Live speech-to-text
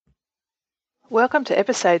Welcome to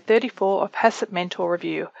episode 34 of HACCP Mentor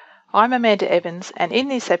Review. I'm Amanda Evans, and in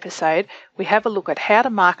this episode we have a look at how to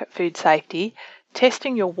market food safety,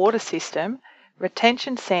 testing your water system,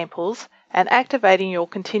 retention samples, and activating your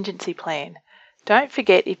contingency plan. Don't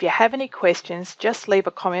forget, if you have any questions, just leave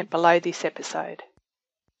a comment below this episode.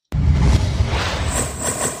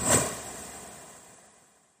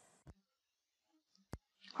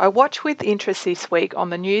 I watched with interest this week on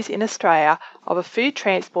the news in Australia of a food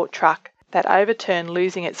transport truck that overturned,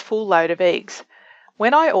 losing its full load of eggs.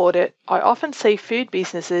 When I audit, I often see food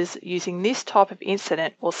businesses using this type of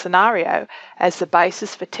incident or scenario as the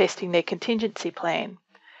basis for testing their contingency plan.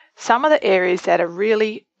 Some of the areas that are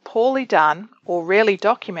really poorly done or rarely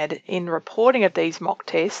documented in reporting of these mock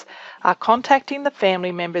tests are contacting the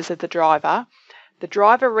family members of the driver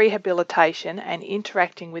rehabilitation, and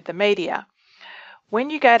interacting with the media. When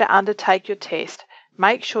you go to undertake your test,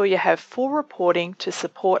 make sure you have full reporting to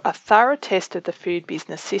support a thorough test of the food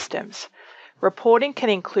business systems. Reporting can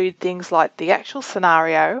include things like the actual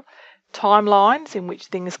scenario, timelines in which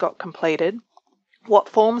things got completed, what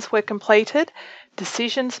forms were completed,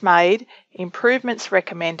 decisions made, improvements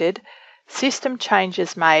recommended, system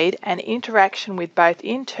changes made, and interaction with both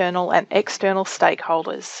internal and external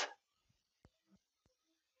stakeholders.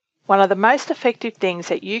 One of the most effective things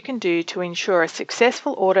that you can do to ensure a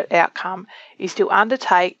successful audit outcome is to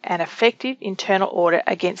undertake an effective internal audit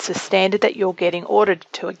against the standard that you're getting audited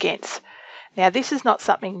to against. Now, this is not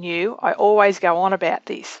something new. I always go on about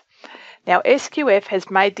this. Now, SQF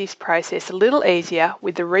has made this process a little easier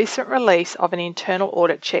with the recent release of an internal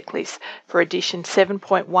audit checklist for edition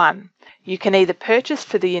 7.1. You can either purchase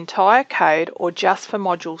for the entire code or just for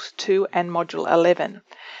modules 2 and module 11.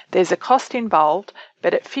 There's a cost involved,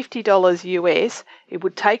 but at $50 US, it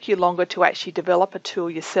would take you longer to actually develop a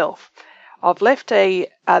tool yourself. I've left a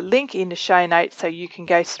link in the show notes so you can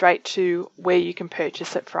go straight to where you can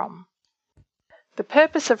purchase it from. The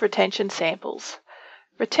purpose of retention samples.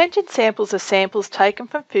 Retention samples are samples taken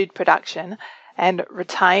from food production and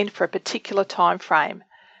retained for a particular time frame.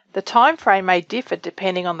 The time frame may differ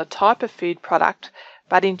depending on the type of food product,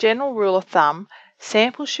 but in general rule of thumb,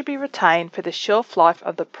 samples should be retained for the shelf life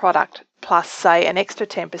of the product plus, say, an extra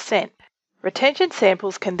 10%. Retention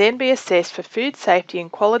samples can then be assessed for food safety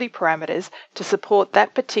and quality parameters to support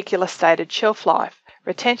that particular stated shelf life.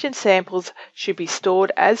 Retention samples should be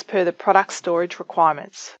stored as per the product storage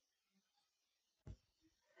requirements.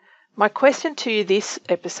 My question to you this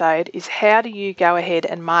episode is, how do you go ahead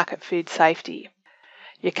and market food safety?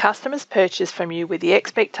 Your customers purchase from you with the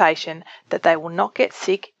expectation that they will not get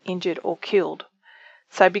sick, injured or killed.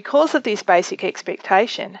 So because of this basic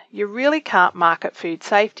expectation, you really can't market food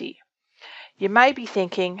safety. You may be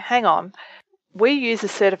thinking, hang on, we use a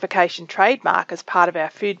certification trademark as part of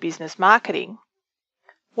our food business marketing.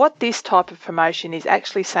 What this type of promotion is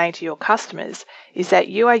actually saying to your customers is that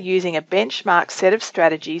you are using a benchmark set of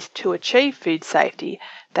strategies to achieve food safety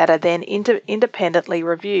that are then independently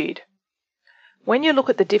reviewed. When you look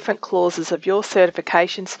at the different clauses of your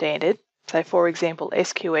certification standard, so for example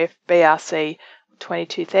SQF BRC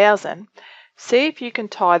 22000, see if you can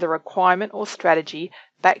tie the requirement or strategy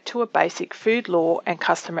back to a basic food law and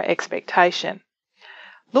customer expectation.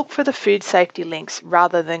 Look for the food safety links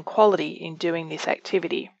rather than quality in doing this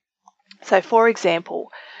activity. So for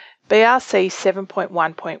example, BRC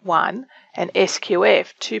 7.1.1 and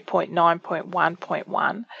SQF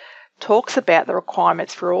 2.9.1.1 talks about the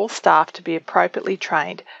requirements for all staff to be appropriately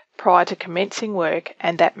trained prior to commencing work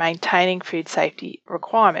and that maintaining food safety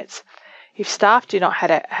requirements. If staff do not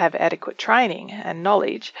have adequate training and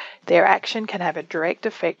knowledge, their action can have a direct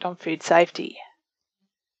effect on food safety.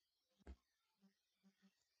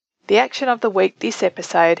 The action of the week this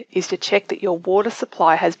episode is to check that your water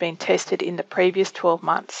supply has been tested in the previous 12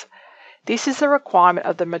 months. This is a requirement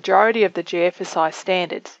of the majority of the GFSI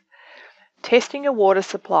standards. Testing your water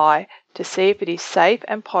supply to see if it is safe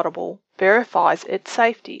and potable verifies its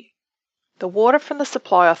safety. The water from the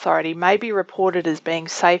supply authority may be reported as being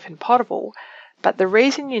safe and potable, but the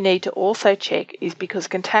reason you need to also check is because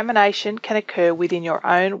contamination can occur within your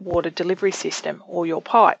own water delivery system or your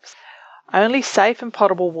pipes. Only safe and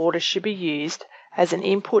potable water should be used as an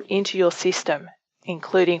input into your system,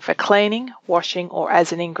 including for cleaning, washing, or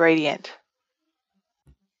as an ingredient.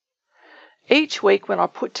 Each week when I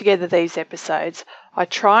put together these episodes, I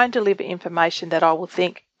try and deliver information that I will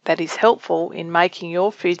think that is helpful in making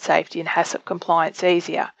your food safety and HACCP compliance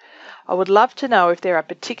easier. I would love to know if there are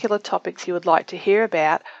particular topics you would like to hear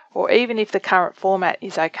about, or even if the current format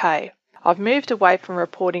is okay. I've moved away from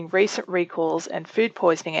reporting recent recalls and food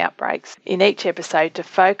poisoning outbreaks in each episode to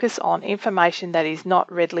focus on information that is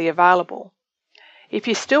not readily available. If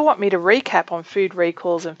you still want me to recap on food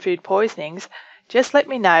recalls and food poisonings, just let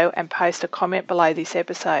me know and post a comment below this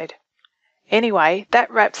episode. Anyway, that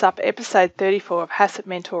wraps up episode 34 of HACCP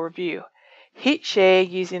Mentor Review. Hit share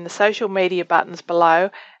using the social media buttons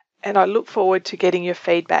below, and I look forward to getting your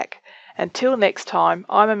feedback. Until next time,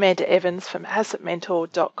 I'm Amanda Evans from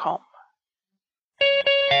HACCPmentor.com.